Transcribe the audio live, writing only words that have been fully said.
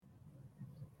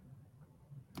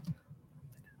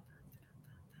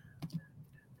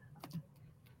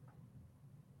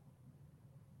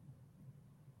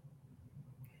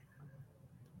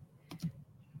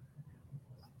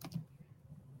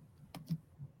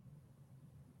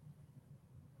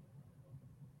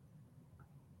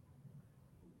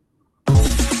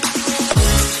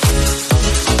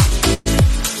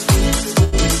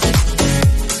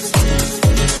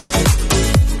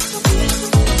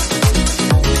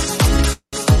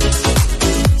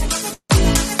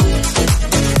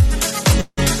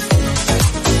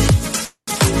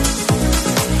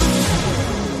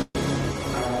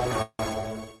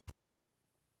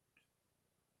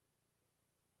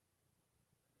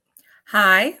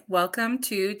Hi, welcome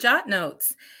to Jot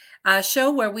Notes, a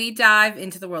show where we dive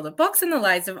into the world of books and the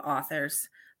lives of authors.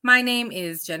 My name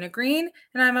is Jenna Green,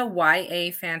 and I'm a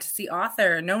YA fantasy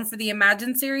author known for the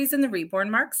Imagine series and the Reborn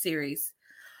Mark series.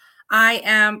 I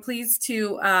am pleased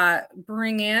to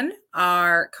bring in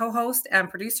our co-host and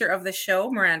producer of the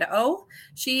show, Miranda O.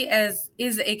 She is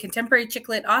a contemporary chick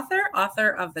lit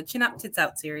author of the Chin Up Tits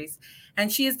Out series,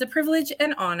 and she is the privilege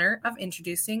and honor of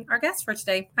introducing our guest for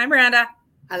today. Hi, Miranda.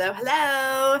 Hello,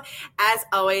 hello. As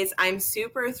always, I'm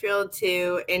super thrilled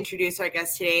to introduce our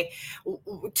guest today.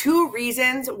 Two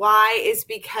reasons why is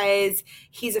because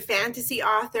he's a fantasy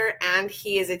author and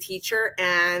he is a teacher,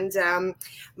 and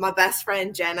my best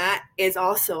friend Jenna is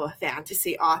also a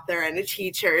fantasy author and a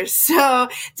teacher. So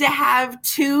to have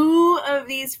two of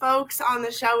these folks on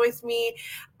the show with me,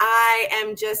 I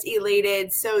am just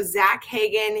elated. So Zach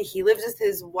Hagan, he lives with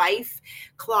his wife,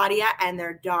 Claudia, and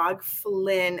their dog,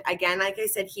 Flynn. Again, like I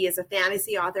said, he is a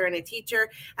fantasy author and a teacher.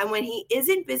 And when he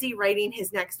isn't busy writing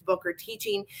his next book or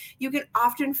teaching, you can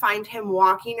often find him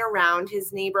walking around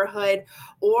his neighborhood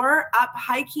or up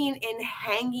hiking in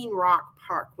Hanging Rock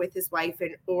Park with his wife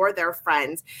or their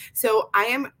friends. So I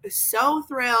am so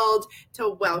thrilled to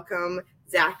welcome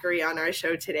Zachary on our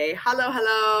show today. Hello,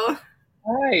 hello.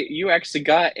 Hi, you actually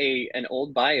got an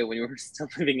old bio when you were still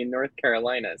living in North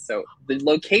Carolina. So the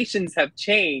locations have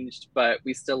changed, but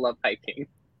we still love hiking.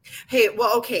 Hey,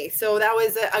 well, okay, so that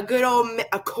was a good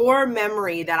a core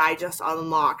memory that I just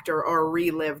unlocked or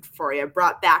relived for you,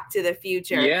 brought back to the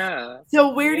future. Yeah.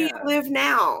 So where do you live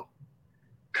now?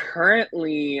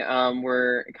 Currently,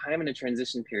 we're kind of in a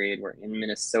transition period. We're in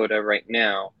Minnesota right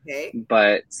now, Okay.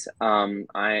 but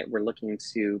we're looking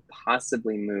to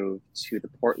possibly move to the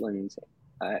Portland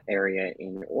area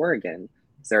in Oregon.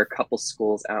 There are a couple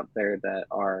schools out there that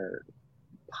are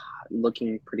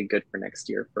looking pretty good for next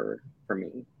year for me.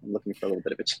 I'm looking for a little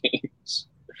bit of a change.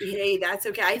 Hey, that's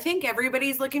okay. I think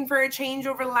everybody's looking for a change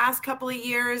over the last couple of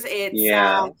years.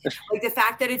 It's like the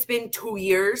fact that it's been 2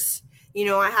 years. You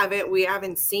know, we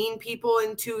haven't seen people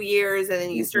in 2 years, and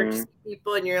then you start to see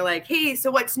people and you're like, hey,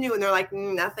 so what's new? And they're like,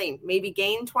 nothing, maybe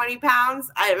gain 20 pounds.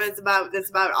 That's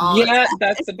about all. Yeah,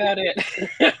 that's about it.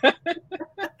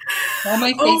 All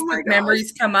my Facebook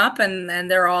memories come up and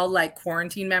they're all like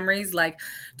quarantine memories. Like,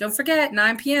 don't forget,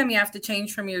 9 p.m. you have to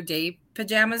change from your day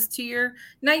pajamas to your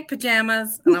night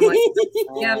pajamas. And I'm like,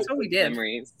 yeah, that's what we did.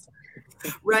 Memories.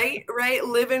 Right.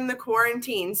 Live in the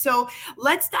quarantine. So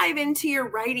let's dive into your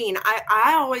writing.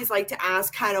 I always like to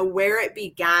ask kind of where it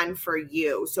began for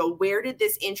you. So where did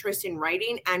this interest in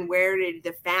writing and where did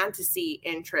the fantasy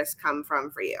interest come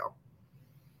from for you?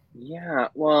 Yeah,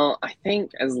 well, I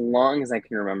think as long as I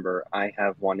can remember, I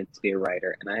have wanted to be a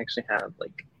writer, and I actually have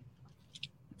like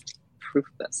proof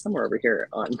of that somewhere over here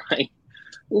on my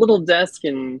little desk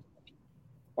in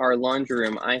our laundry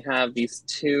room. I have these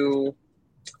two.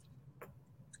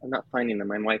 I'm not finding them.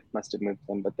 My wife must have moved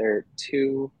them, but they're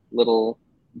two little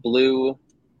blue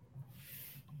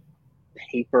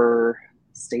paper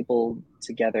stapled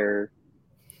together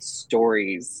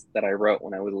stories that I wrote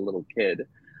when I was a little kid.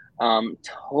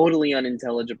 Totally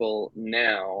unintelligible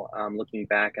now, looking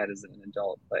back at it as an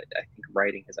adult, but I think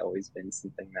writing has always been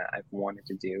something that I've wanted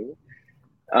to do.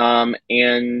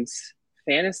 And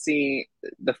fantasy,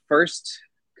 the first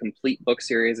complete book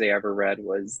series I ever read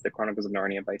was The Chronicles of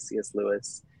Narnia by C.S.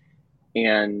 Lewis.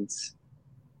 And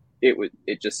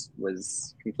it just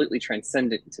was completely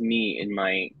transcendent to me in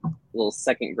my little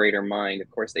second grader mind. Of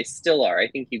course, they still are. I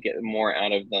think you get more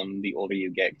out of them the older you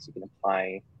get because you can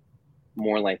apply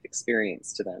more life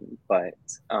experience to them. But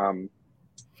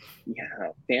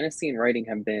fantasy and writing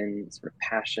have been sort of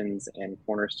passions and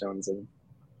cornerstones of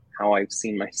how I've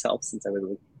seen myself since I was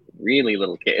a really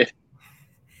little kid.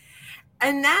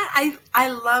 And that I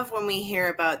love when we hear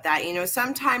about that. You know,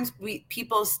 sometimes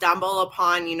people stumble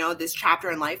upon, this chapter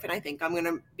in life and I think I'm going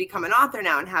to become an author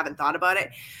now and haven't thought about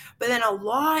it. But then a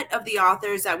lot of the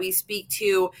authors that we speak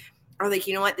to are like,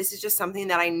 you know what, this is just something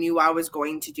that I knew I was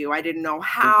going to do. I didn't know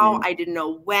how, I didn't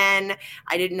know when,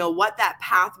 I didn't know what that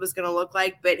path was going to look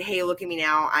like, but hey, look at me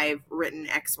now, I've written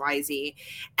XYZ.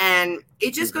 And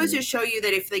it just goes to show you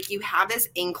that if like you have this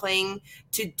inkling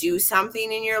to do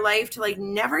something in your life, to like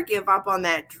never give up on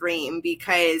that dream,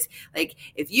 because like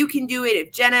if you can do it,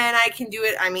 if Jenna and I can do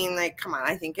it, I mean, like, come on,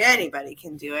 I think anybody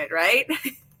can do it, right?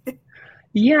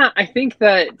 Yeah, I think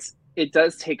that it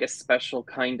does take a special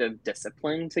kind of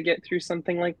discipline to get through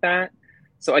something like that.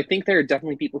 So I think there are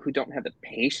definitely people who don't have the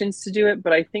patience to do it,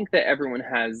 but I think that everyone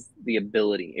has the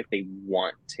ability if they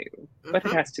want to. But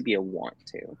it has to be a want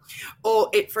to. Oh,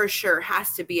 it for sure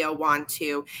has to be a want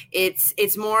to.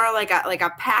 It's more like a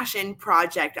passion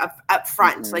project up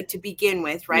front, like to begin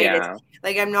with, right? Yeah. It's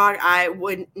like I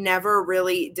would never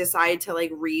really decide to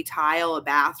like retile a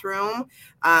bathroom,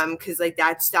 because like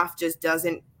that stuff just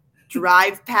doesn't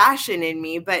drive passion in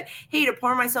me. But hey, to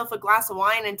pour myself a glass of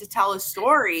wine and to tell a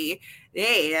story,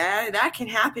 hey, that can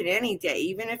happen any day,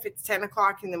 even if it's 10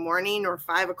 o'clock in the morning or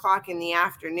 5 o'clock in the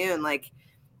afternoon. Like,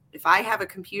 if I have a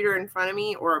computer in front of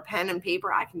me or a pen and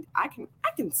paper,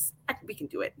 we can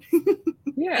do it.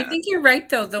 Yeah. I think you're right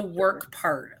though, the work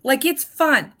part. Like, it's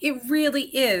fun. It really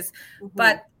is. Mm-hmm.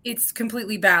 But it's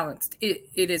completely balanced. It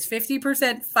is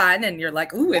 50% fun, and you're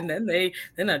like, ooh, and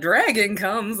then a dragon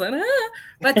comes, and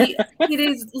but it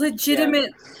is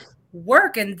legitimate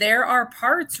work, and there are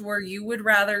parts where you would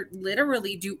rather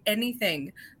literally do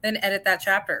anything than edit that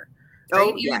chapter.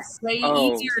 Right? Oh, yes. It's way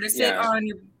easier to sit on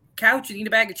your couch and eat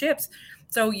a bag of chips.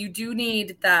 So you do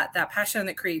need that passion and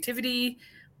that creativity,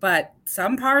 but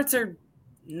some parts are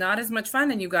not as much fun,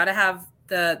 and you got to have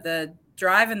the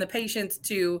drive and the patience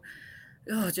to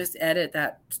just edit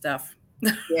that stuff.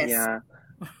 Yes. Yeah.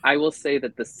 I will say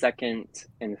that the second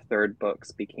and third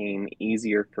books became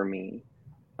easier for me.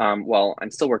 Well,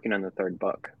 I'm still working on the third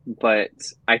book, but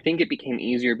I think it became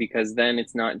easier because then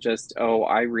it's not just, oh,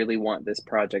 I really want this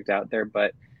project out there,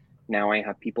 but now I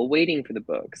have people waiting for the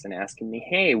books and asking me,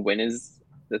 hey, when is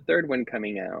the third one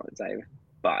coming out? I've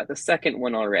bought the second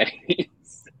one already.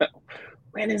 So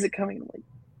when is it coming?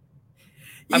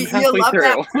 I'm halfway you love through.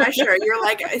 That pressure. You're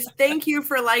like, thank you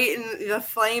for lighting the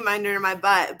flame under my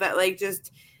butt, but like,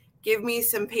 just give me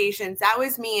some patience. That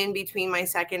was me in between my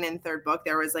second and third book.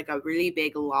 There was like a really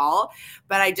big lull,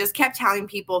 but I just kept telling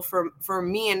people for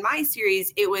me and my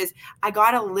series, it was, I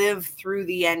got to live through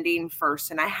the ending first.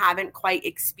 And I haven't quite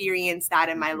experienced that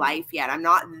in my life yet. I'm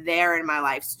not there in my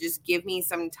life. So just give me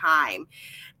some time.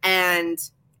 And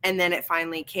then it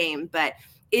finally came. But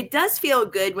it does feel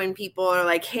good when people are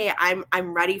like, hey,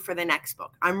 I'm ready for the next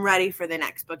book. I'm ready for the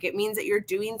next book. It means that you're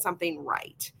doing something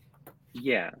right.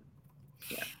 Yeah.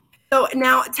 So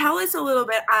now tell us a little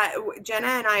bit, Jenna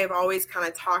and I have always kind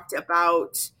of talked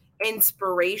about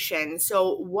inspiration.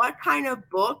 So what kind of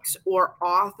books or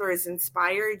authors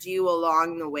inspired you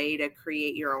along the way to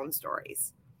create your own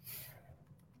stories?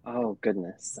 Oh,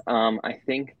 goodness. I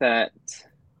think that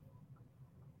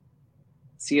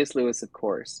C.S. Lewis, of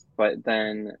course, but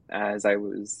then as I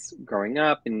was growing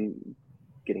up and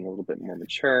getting a little bit more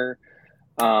mature,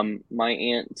 my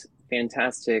aunt,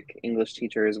 fantastic English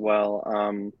teacher as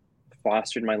well,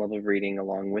 fostered my love of reading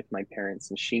along with my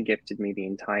parents, and she gifted me the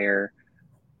entire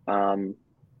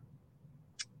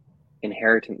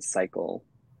inheritance cycle.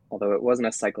 Although it wasn't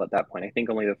a cycle at that point. I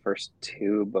think only the first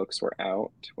 2 books were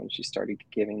out when she started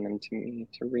giving them to me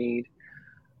to read.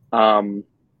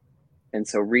 And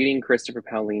so reading Christopher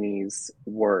Paolini's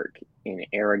work in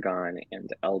Eragon and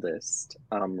Eldest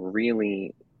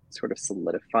really sort of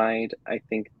solidified, I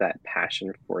think, that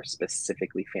passion for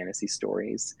specifically fantasy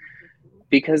stories.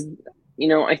 Because,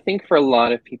 I think for a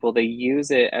lot of people, they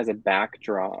use it as a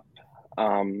backdrop.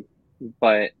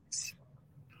 But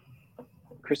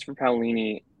Christopher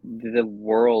Paolini, the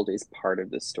world is part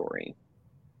of the story.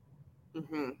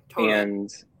 Mm-hmm, totally. And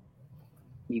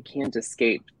you can't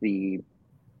escape the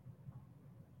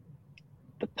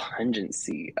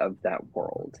pungency of that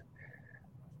world.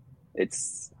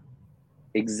 It's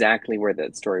exactly where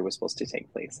that story was supposed to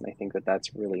take place, and I think that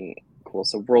that's really cool.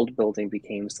 So world building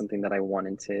became something that I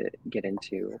wanted to get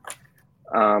into,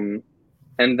 and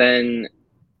then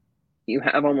you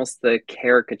have almost the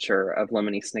caricature of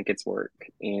Lemony Snicket's work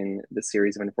in the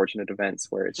series of Unfortunate Events,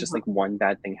 where it's just like one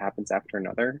bad thing happens after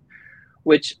another,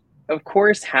 which of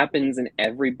course happens in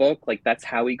every book. Like, that's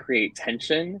how we create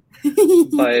tension.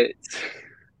 But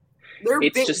they're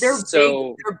big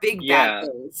bad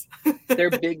things. They're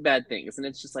big bad things, and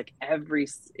it's just like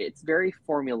it's very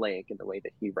formulaic in the way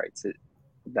that he writes it,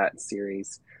 that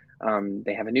series.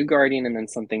 They have a new guardian, and then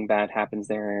something bad happens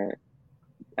there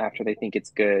after they think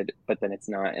it's good, but then it's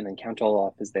not, and then Count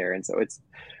Olaf is there, and so it's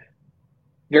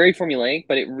very formulaic,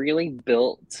 but it really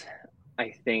built,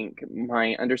 I think,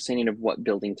 my understanding of what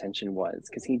building tension was,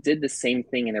 because he did the same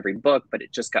thing in every book, but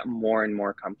it just got more and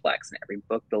more complex, and every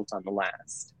book built on the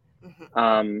last.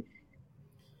 And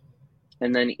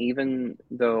then even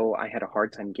though I had a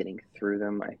hard time getting through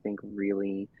them, I think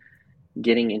really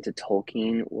getting into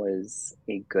Tolkien was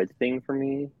a good thing for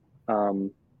me.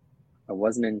 I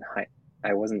wasn't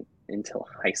until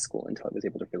high school until I was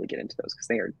able to really get into those, because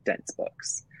they are dense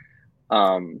books.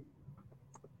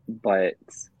 but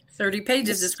 30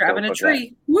 pages the describing a scope of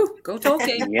tree. Woo, go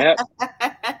Tolkien.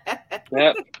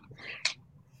 Yep.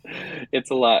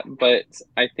 It's a lot, but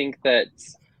I think that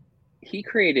he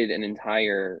created an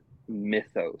entire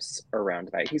mythos around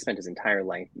that. He spent his entire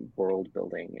life world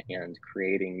building and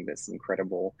creating this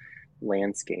incredible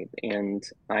landscape, and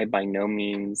I by no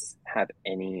means have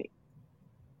any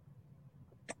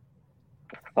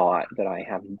thought that I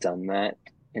have done that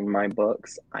in my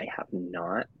books. I have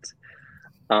not.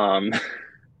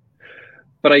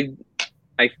 But I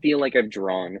feel like I've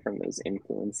drawn from those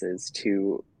influences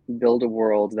to build a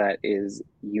world that is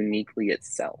uniquely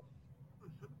itself.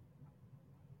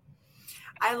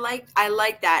 I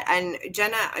like that. And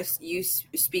Jenna, you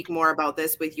speak more about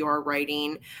this with your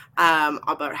writing,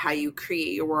 about how you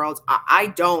create your worlds.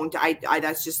 I don't. I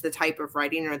that's just the type of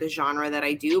writing or the genre that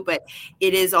I do. But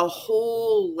it is a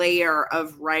whole layer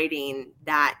of writing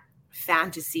that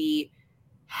fantasy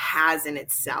has in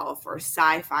itself, or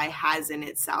sci-fi has in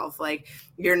itself. Like,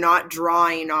 you're not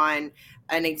drawing on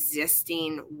an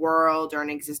existing world or an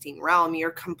existing realm.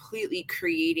 You're completely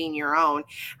creating your own.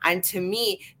 And to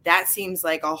me, that seems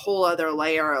like a whole other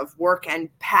layer of work and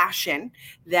passion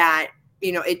that,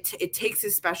 you know, it takes a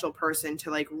special person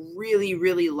to like really,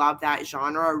 really love that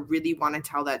genre or really want to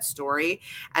tell that story.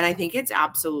 And I think it's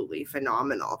absolutely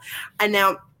phenomenal. And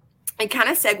now, it kind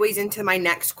of segues into my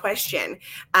next question.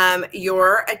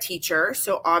 You're a teacher,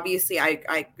 so obviously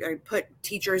I put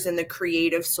teachers in the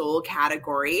creative soul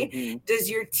category. Mm-hmm. Does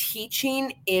your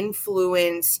teaching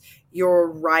influence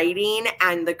your writing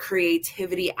and the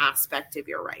creativity aspect of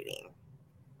your writing?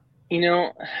 You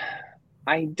know,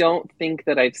 I don't think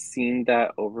that I've seen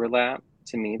that overlap.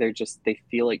 To me, they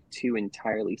feel like two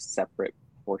entirely separate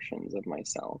portions of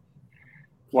myself.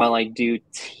 While I do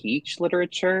teach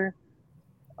literature,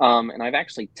 and I've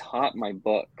actually taught my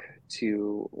book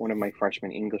to one of my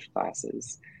freshman English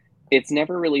classes, it's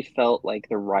never really felt like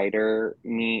the writer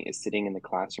me is sitting in the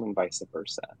classroom and vice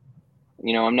versa.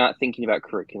 You know, I'm not thinking about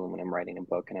curriculum when I'm writing a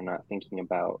book, and I'm not thinking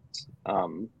about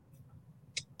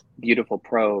beautiful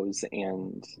prose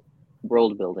and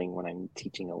world building when I'm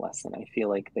teaching a lesson. I feel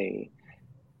like they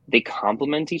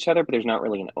complement each other, but there's not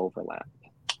really an overlap.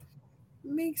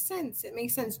 Makes sense. It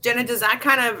makes sense. Jenna, does that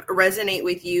kind of resonate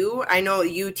with you? I know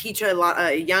you teach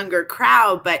a younger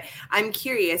crowd, but I'm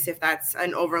curious if that's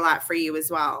an overlap for you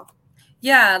as well.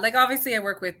 Yeah, like obviously I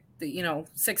work with the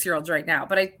 6-year-olds right now,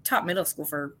 but I taught middle school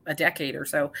for a decade or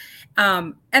so.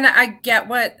 And I get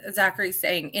what Zachary's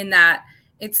saying in that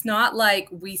it's not like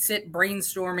we sit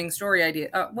brainstorming story ideas.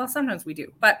 Well, sometimes we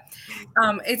do, but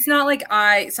it's not like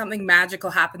something magical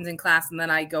happens in class and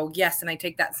then I go, yes, and I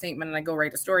take that statement and I go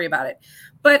write a story about it.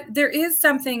 But there is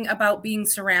something about being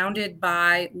surrounded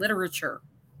by literature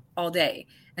all day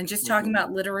and just talking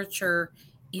about literature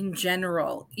in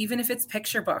general, even if it's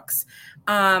picture books.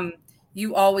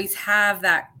 You always have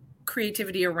that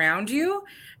creativity around you.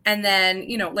 And then,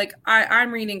 like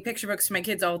I'm reading picture books to my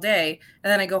kids all day.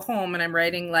 And then I go home and I'm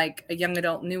writing like a young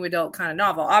adult, new adult kind of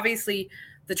novel. Obviously,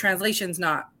 the translation's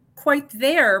not quite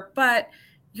there, but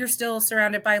you're still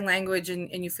surrounded by language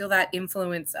and you feel that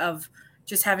influence of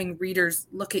just having readers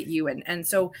look at you. And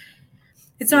so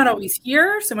it's not always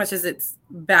here so much as it's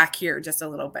back here just a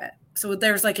little bit. So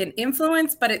there's like an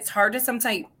influence, but it's hard to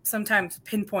sometimes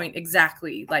pinpoint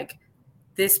exactly like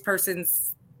this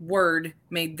person's word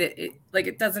made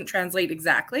it doesn't translate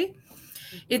exactly.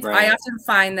 Right. I often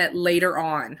find that later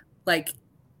on, like a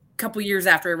couple years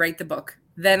after I write the book,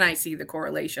 then I see the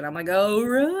correlation. I'm like, oh,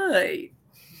 right.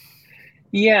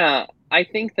 Yeah, I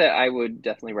think that I would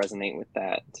definitely resonate with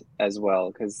that as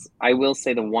well, because I will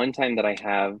say the one time that I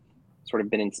have sort of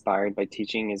been inspired by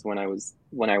teaching is when I was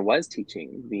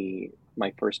teaching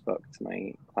my first book to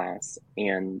my class.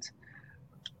 And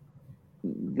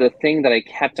the thing that I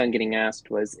kept on getting asked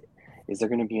was, is there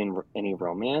going to be any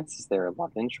romance? Is there a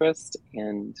love interest?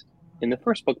 And in the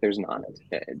first book, there's not.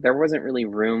 There wasn't really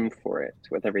room for it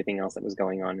with everything else that was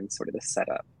going on in sort of the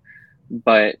setup.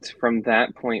 But from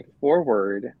that point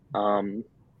forward,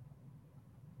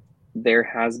 there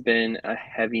has been a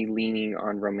heavy leaning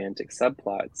on romantic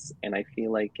subplots. And I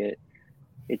feel like it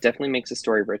definitely makes a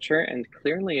story richer, and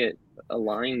clearly it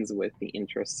aligns with the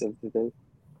interests of the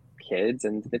kids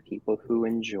and the people who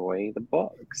enjoy the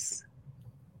books.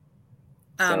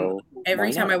 So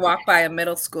every time I walk by a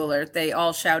middle schooler, they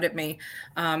all shout at me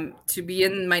to be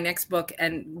in my next book,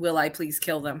 and will I please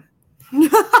kill them?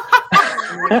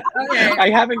 Okay.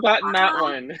 I haven't gotten that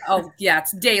one. Oh yeah,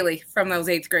 it's daily from those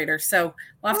 8th graders, so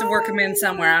we'll have to work them in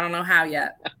somewhere. I don't know how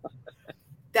yet.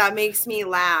 That makes me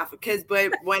laugh, because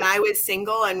when I was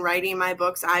single and writing my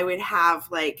books, I would have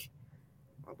like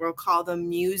we'll call them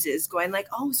muses, going like,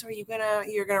 oh, so you're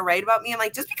gonna write about me? I'm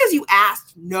like, just because you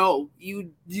asked, no,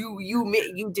 you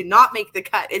did not make the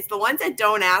cut. It's the ones that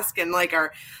don't ask and like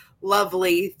are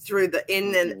lovely through the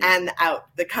in and out,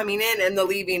 the coming in and the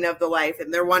leaving of the life,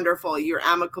 and they're wonderful. You're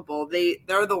amicable.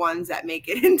 They're the ones that make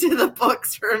it into the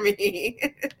books for me.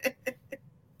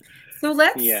 So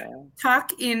let's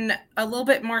talk in a little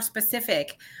bit more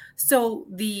specific. So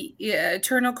the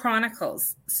Eternal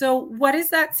Chronicles. So what is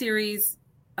that series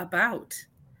about?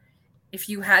 If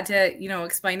you had to,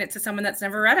 explain it to someone that's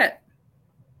never read it.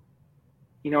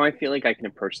 I feel like I can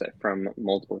approach that from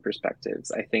multiple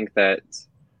perspectives. I think that,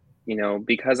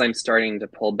 because I'm starting to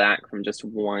pull back from just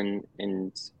 1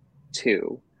 and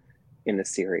 2 in the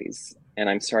series, and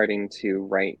I'm starting to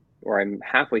write, or I'm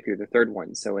halfway through the 3rd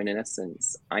one. So in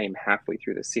essence, I am halfway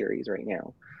through the series right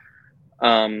now.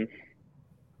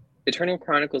 Eternal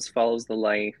Chronicles follows the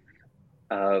life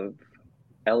of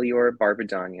Elior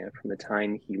Barbadania from the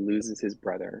time he loses his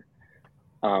brother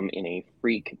in a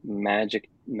freak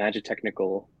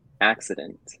magitechnical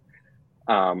accident,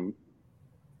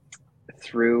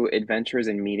 through adventures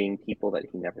and meeting people that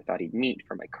he never thought he'd meet,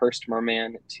 from a cursed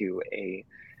merman to a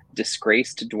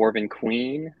disgraced dwarven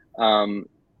queen,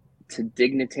 to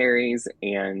dignitaries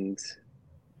and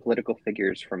political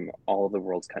figures from all of the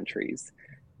world's countries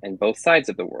and both sides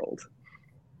of the world.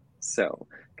 So,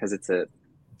 because it's a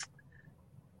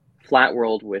flat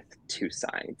world with 2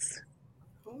 sides.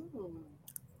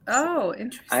 Oh,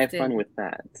 interesting. I have fun with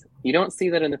that. You don't see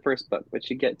that in the first book, but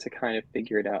you get to kind of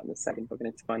figure it out in the second book, and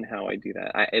it's fun how I do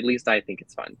that. At least I think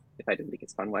it's fun. If I didn't think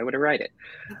it's fun, why would I write it?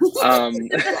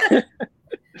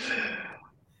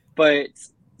 But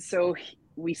so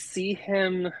we see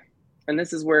him, and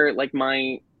this is where like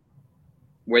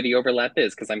where the overlap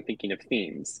is, because I'm thinking of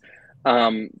themes.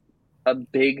 A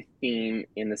big theme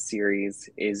in the series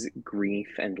is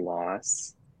grief and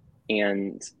loss,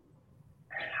 and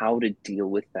how to deal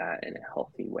with that in a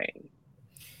healthy way.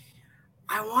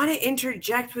 I want to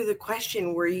interject with a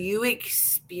question. Were you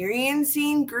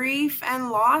experiencing grief and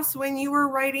loss when you were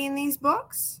writing these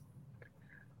books?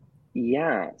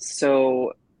 Yeah.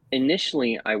 So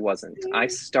initially I wasn't. I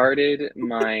started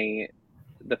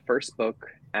the first book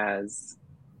as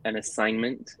an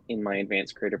assignment in my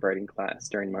advanced creative writing class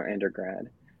during my undergrad.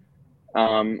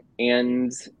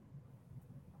 And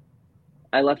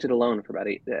I left it alone for about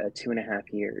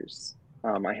 2.5 years.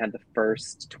 I had the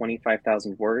first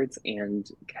 25,000 words and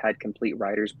had complete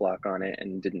writer's block on it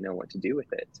and didn't know what to do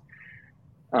with it.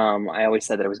 I always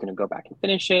said that I was going to go back and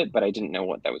finish it, but I didn't know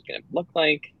what that was going to look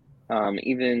like.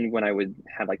 Even when I would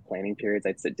have like planning periods,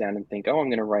 I'd sit down and think, oh, I'm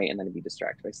going to write, and then I'd be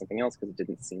distracted by something else because it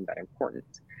didn't seem that important.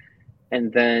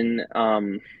 And then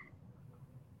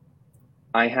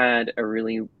I had a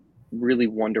really, really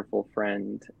wonderful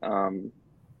friend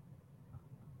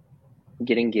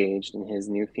get engaged, and his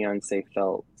new fiance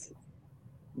felt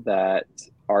that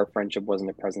our friendship wasn't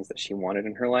a presence that she wanted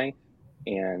in her life,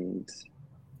 and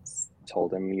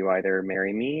told him, you either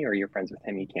marry me or you're friends with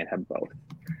him. You can't have both.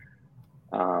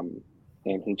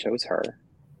 And he chose her.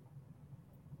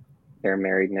 They're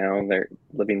married now. They're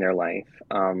living their life.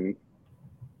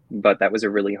 But that was a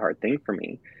really hard thing for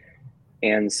me.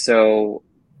 And so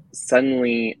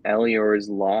suddenly Elior's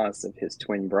loss of his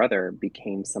twin brother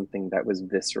became something that was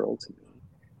visceral to me.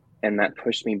 And that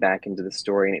pushed me back into the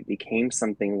story. And it became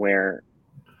something where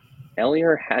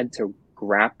Elior had to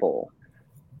grapple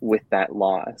with that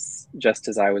loss, just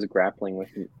as I was grappling with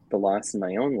the loss in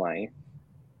my own life.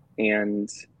 And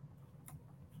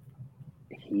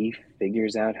he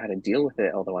figures out how to deal with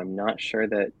it, although I'm not sure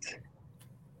that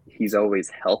he's always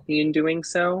healthy in doing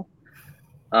so.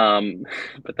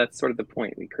 But that's sort of the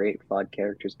point. We create flawed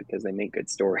characters because they make good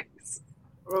stories.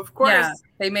 Well, of course. Yeah,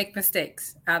 they make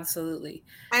mistakes. Absolutely.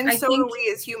 And do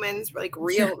we as humans, like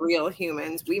real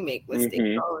humans. We make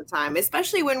mistakes all the time,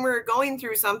 especially when we're going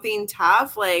through something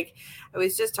tough. Like I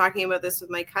was just talking about this with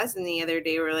my cousin the other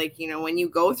day. We're like, when you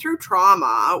go through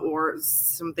trauma or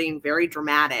something very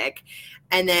dramatic,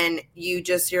 and then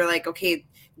you're like, okay,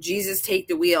 Jesus, take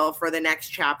the wheel for the next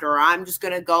chapter, or I'm just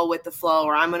going to go with the flow,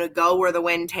 or I'm going to go where the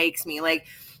wind takes me. Like,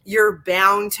 you're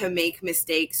bound to make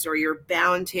mistakes, or you're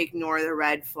bound to ignore the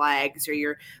red flags, or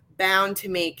you're bound to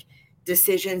make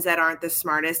decisions that aren't the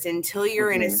smartest until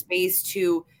you're in a space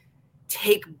to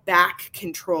take back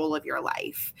control of your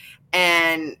life.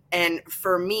 And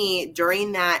for me,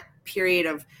 during that period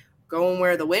of going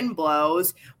where the wind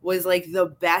blows was like the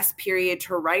best period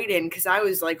to write in, because I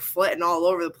was like flitting all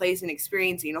over the place and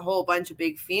experiencing a whole bunch of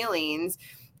big feelings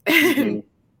and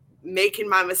making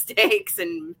my mistakes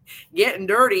and getting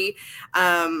dirty.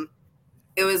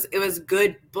 It was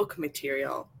good book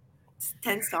material.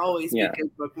 tends to always Yeah. be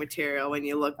good book material when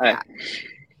you look back.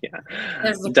 Yeah,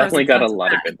 There's the definitely got a pros and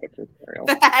lot of cons good book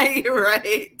material. You're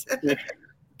right.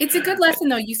 It's a good lesson,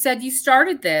 though. You said you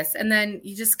started this, and then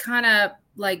you just kind of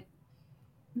like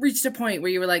reached a point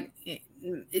where you were like,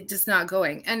 it just not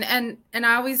going. And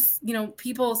I always, you know,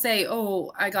 people say,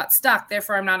 oh, I got stuck,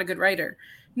 therefore I'm not a good writer.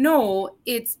 No,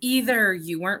 it's either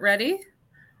you weren't ready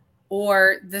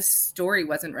or the story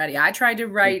wasn't ready. I tried to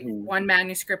write one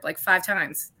manuscript like 5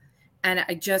 times, and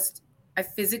I just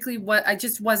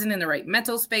wasn't in the right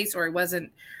mental space, or I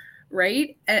wasn't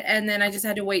right. And then I just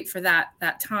had to wait for that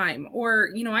time. Or,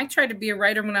 you know, I tried to be a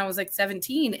writer when I was like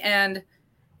 17, and it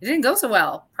didn't go so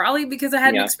well, probably because I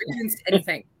hadn't experienced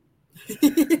anything.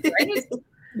 Right?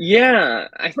 Yeah,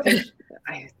 I think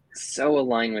I so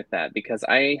align with that, because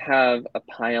I have a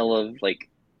pile of like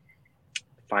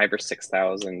 5,000 or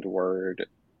 6,000 word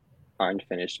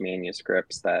unfinished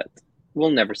manuscripts that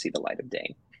will never see the light of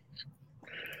day.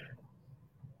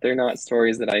 They're not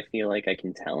stories that I feel like I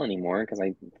can tell anymore, because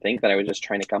I think that I was just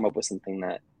trying to come up with something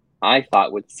that I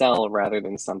thought would sell rather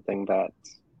than something that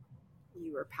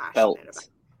you were passionate felt about.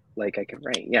 Like I could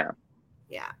write. Yeah.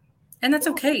 And that's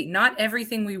okay. Not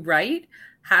everything we write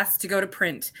has to go to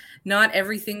print. Not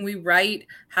everything we write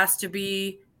has to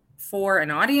be for an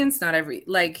audience. Not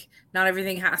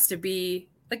everything has to be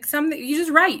like something you just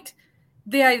write.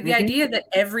 The idea that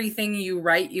everything you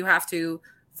write you have to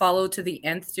follow to the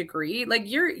nth degree. Like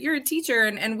you're a teacher,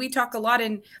 and we talk a lot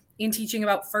in teaching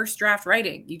about first draft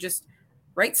writing. You just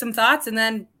write some thoughts, and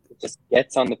then it just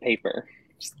gets on the paper.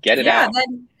 Just get it out.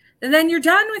 And then you're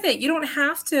done with it. You don't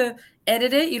have to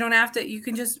edit it. You don't have to, you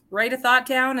can just write a thought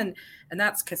down, and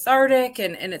that's cathartic,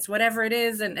 and it's whatever it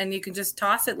is. And you can just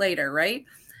toss it later. Right.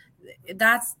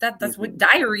 That's what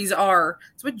diaries are.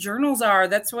 That's what journals are.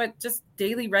 That's what just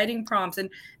daily writing prompts,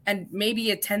 and maybe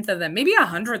 1/10 of them, maybe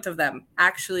 100th of them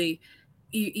actually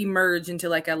emerge into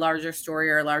like a larger story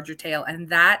or a larger tale. And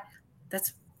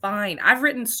that's fine. I've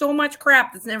written so much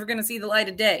crap that's never going to see the light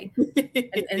of day,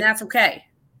 and that's okay.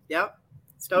 Yep.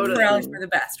 Totally. Probably for the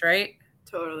best, right?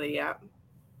 Totally, yeah.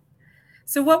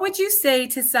 So what would you say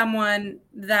to someone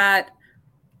that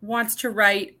wants to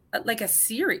write like a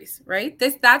series, right?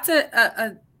 That's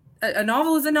a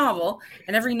novel is a novel,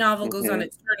 and every novel goes on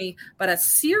its journey, but a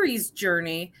series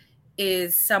journey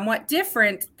is somewhat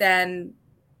different than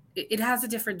it has a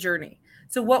different journey.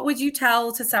 So what would you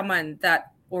tell to someone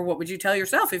that, or what would you tell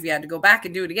yourself if you had to go back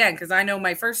and do it again? Because I know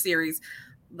my first series,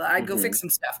 I'd go fix some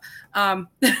stuff.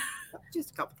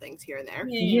 Just a couple things here and there.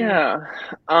 Yeah.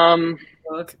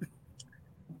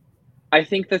 I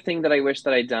think the thing that I wish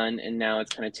that I'd done, and now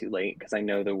it's kind of too late because I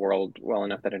know the world well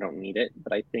enough that I don't need it,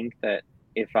 but I think that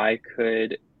if I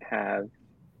could have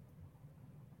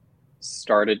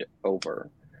started over,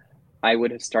 I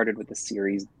would have started with the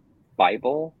series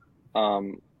Bible.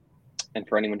 And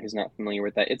for anyone who's not familiar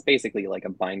with that, it's basically like a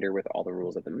binder with all the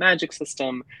rules of the magic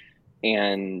system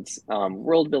and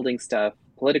world building stuff,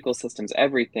 political systems,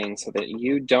 everything, so that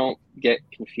you don't get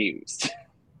confused.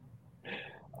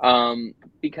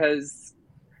 Because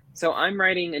so I'm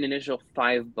writing an initial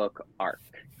 5-book arc,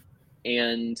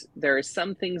 and there are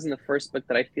some things in the first book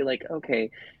that I feel like,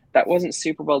 okay, that wasn't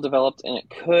super well developed, and it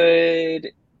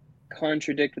could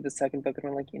contradict with the second book, and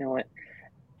I'm like, you know what?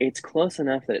 It's close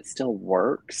enough that it still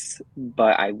works,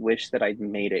 but I wish that I'd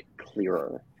made it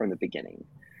clearer from the beginning.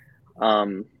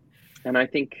 And I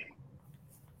think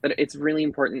that it's really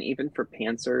important, even for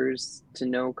pantsers, to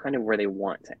know kind of where they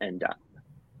want to end up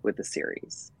with the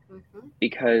series.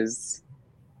 Because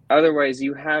otherwise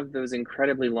you have those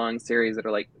incredibly long series that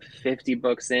are like 50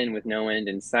 books in with no end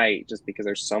in sight, just because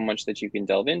there's so much that you can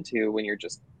delve into when you're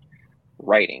just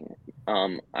writing.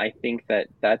 I think that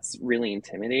that's really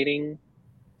intimidating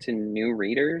to new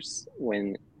readers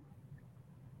when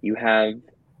you have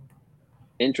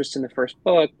interest in the first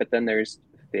book, but then there's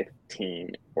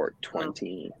 15 or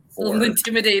 20. A little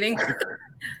intimidating.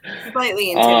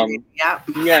 Slightly intimidating,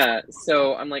 yeah.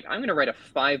 So I'm like, I'm going to write a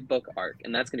 5-book arc,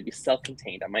 and that's going to be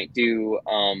self-contained. I might do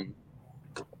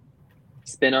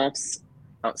spin-offs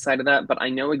outside of that, but I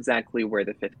know exactly where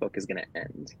the 5th book is going to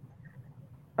end.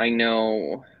 I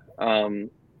know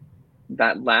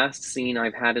that last scene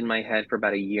I've had in my head for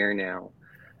about a year now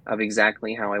of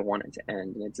exactly how I want it to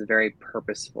end, and it's very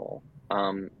purposeful.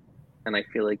 And I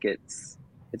feel like it's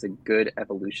a good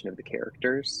evolution of the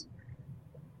characters.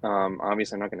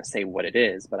 Obviously, I'm not going to say what it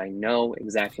is, but I know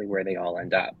exactly where they all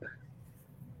end up.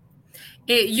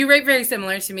 You write very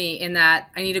similar to me in that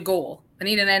I need a goal. I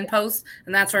need an end post,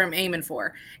 and that's where I'm aiming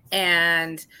for.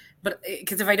 But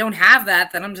because if I don't have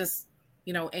that, then I'm just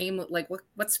aim, like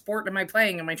what sport am I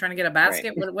playing? Am I trying to get a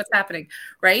basket? Right. What's happening?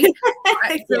 Right.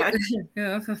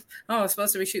 Yeah. I'm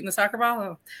supposed to be shooting the soccer ball.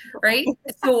 Oh, right.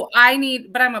 So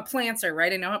but I'm a planter,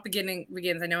 right? I know how beginning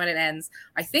begins. I know how it ends.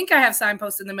 I think I have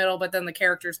signposts in the middle, but then the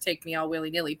characters take me all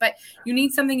willy-nilly. But you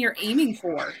need something you're aiming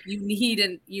for. You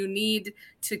need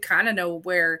to kind of know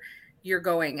where you're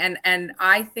going. And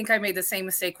I think I made the same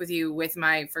mistake with you with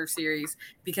my first series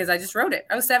because I just wrote it.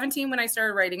 I was 17 when I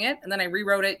started writing it, and then I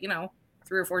rewrote it,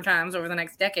 3 or 4 times over the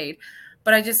next decade.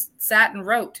 But I just sat and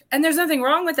wrote. And there's nothing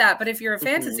wrong with that. But if you're a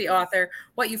fantasy author,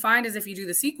 what you find is if you do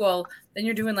the sequel, then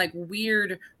you're doing like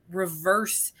weird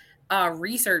reverse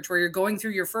research where you're going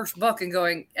through your first book and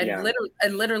going and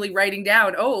literally writing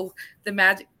down, oh, the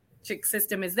magic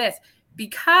system is this.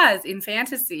 Because in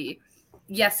fantasy,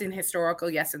 yes, in historical,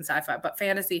 yes, in sci-fi, but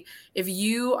fantasy, if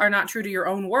you are not true to your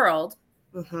own world,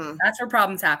 that's where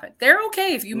problems happen. They're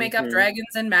okay if you make up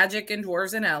dragons and magic and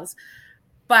dwarves and elves.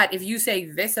 But if you say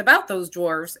this about those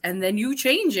dwarves and then you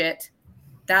change it,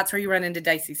 that's where you run into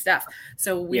dicey stuff.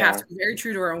 So we have to be very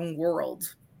true to our own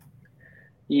world.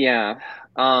 Yeah,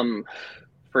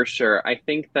 for sure. I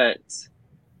think that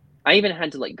I even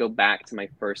had to like go back to my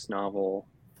first novel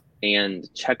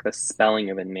and check the spelling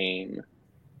of a name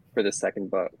for the second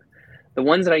book. The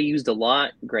ones that I used a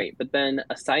lot, great. But then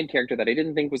a side character that I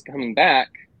didn't think was coming back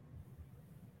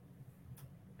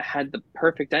had the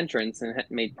perfect entrance and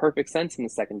made perfect sense in the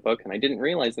second book, and I didn't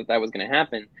realize that was going to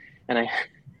happen. And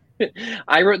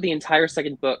I wrote the entire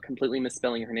second book completely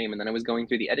misspelling her name, and then I was going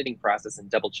through the editing process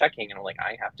and double checking, and I'm like,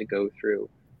 I have to go through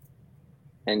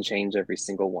and change every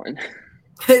single one.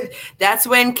 That's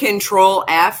when Control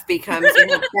F becomes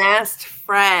your best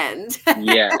friend.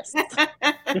 Yes.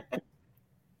 I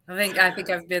think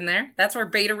I've been there. That's where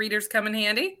beta readers come in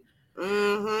handy.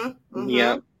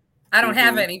 Yep. I don't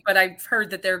have any, but I've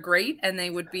heard that they're great and they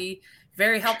would be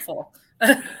very helpful.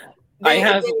 I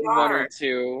have one or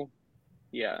two.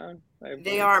 Yeah.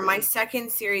 They are. My second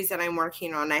series that I'm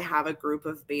working on, I have a group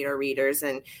of beta readers,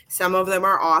 and some of them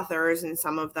are authors and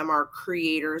some of them are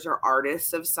creators or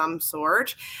artists of some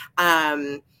sort.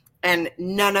 And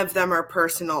none of them are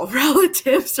personal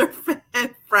relatives or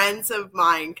friends of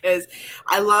mine, because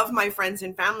I love my friends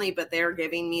and family, but they're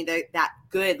giving me that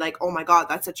good, like, oh my God,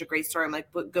 that's such a great story. I'm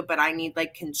like, good, but I need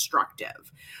like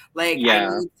constructive. Like, I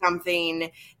need something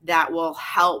that will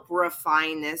help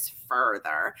refine this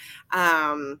further.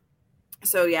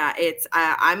 So yeah,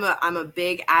 I'm a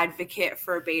big advocate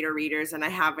for beta readers, and I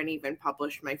haven't even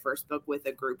published my first book with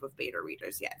a group of beta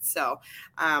readers yet. So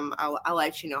I'll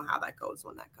let you know how that goes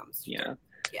when that comes. Yeah.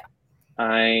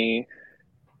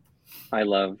 I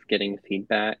love getting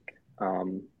feedback.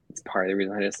 It's part of the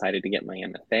reason I decided to get my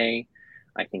MFA.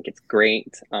 I think it's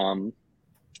great. I'm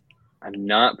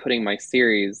not putting my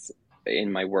series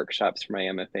in my workshops for my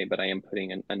MFA, but I am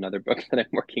putting another book that I'm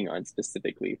working on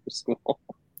specifically for school.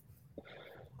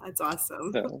 That's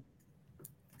awesome.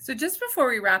 So just before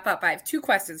we wrap up, I have 2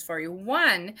 questions for you.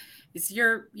 One is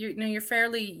you're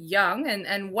fairly young,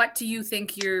 and what do you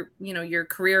think your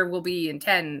career will be in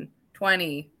 10,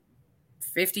 20,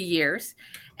 50 years?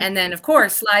 And then of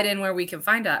course, slide in where we can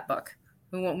find that book.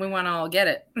 We want to all get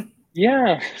it.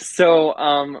 Yeah. So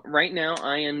right now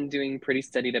I am doing pretty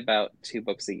steady at about 2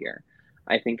 books a year.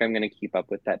 I think I'm going to keep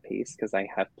up with that pace because I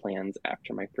have plans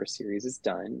after my first series is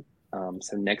done.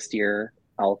 So next year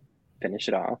I'll finish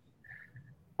it off.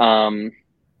 I'm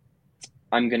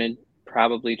going to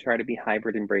probably try to be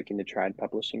hybrid and break into trad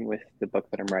publishing with the book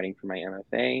that I'm writing for my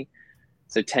MFA.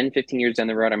 So 10, 15 years down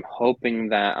the road, I'm hoping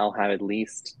that I'll have at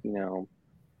least,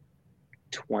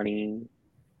 20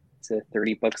 to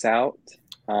 30 books out.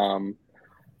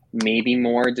 Maybe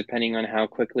more depending on how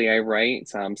quickly I write.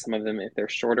 Some of them, if they're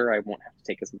shorter, I won't have to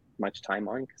take as much time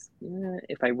on, because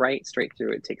if I write straight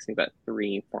through, it takes me about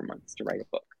 3-4 months to write a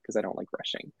book because I don't like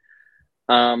rushing.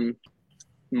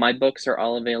 My books are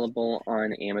all available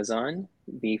on Amazon.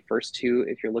 The first 2,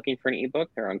 if you're looking for an ebook,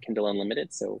 they're on Kindle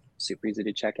Unlimited, so super easy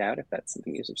to check out if that's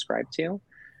something you subscribe to.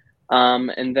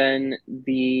 And then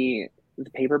the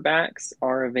paperbacks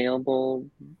are available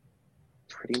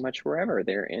pretty much wherever.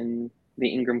 They're in the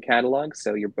Ingram catalog,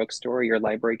 so your bookstore, your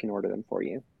library can order them for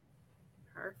you.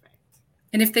 Perfect.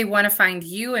 And if they want to find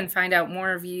you and find out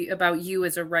more about you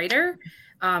as a writer,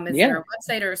 is there a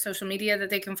website or a social media that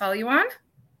they can follow you on?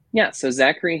 Yeah, so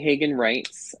Zachary Hagan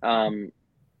Writes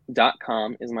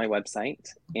 .com is my website,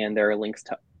 and there are links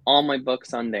to all my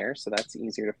books on there, so that's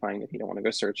easier to find if you don't want to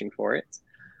go searching for it.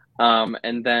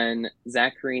 And then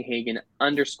Zachary Hagan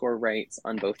 _writes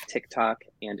on both TikTok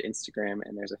and Instagram,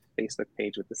 and there's a Facebook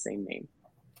page with the same name.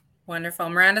 Wonderful.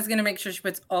 Miranda's going to make sure she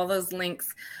puts all those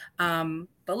links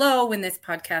below when this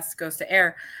podcast goes to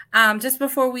air. Just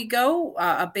before we go,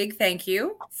 a big thank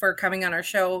you for coming on our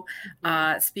show,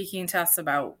 speaking to us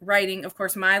about writing. Of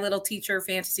course, my little teacher,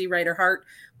 fantasy writer heart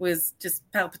was just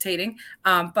palpitating.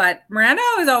 But Miranda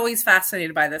was always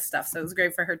fascinated by this stuff, so it was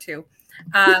great for her too.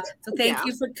 So thank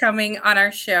you for coming on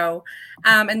our show.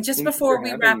 And just before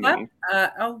we wrap up,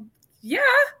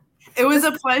 it was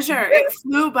a pleasure. It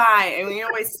flew by. And we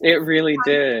always it really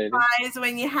did.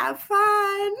 When you have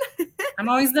fun. I'm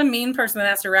always the mean person that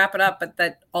has to wrap it up, but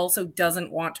that also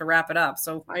doesn't want to wrap it up.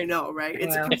 So I know, right?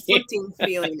 It's a conflicting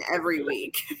feeling every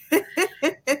week.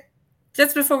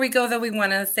 Just before we go, though, we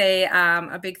want to say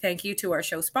a big thank you to our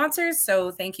show sponsors. So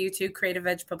thank you to Creative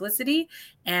Edge Publicity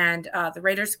and the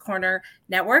Writers Corner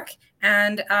Network.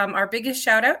 And our biggest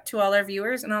shout out to all our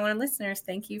viewers and all our listeners.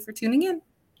 Thank you for tuning in.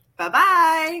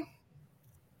 Bye-bye.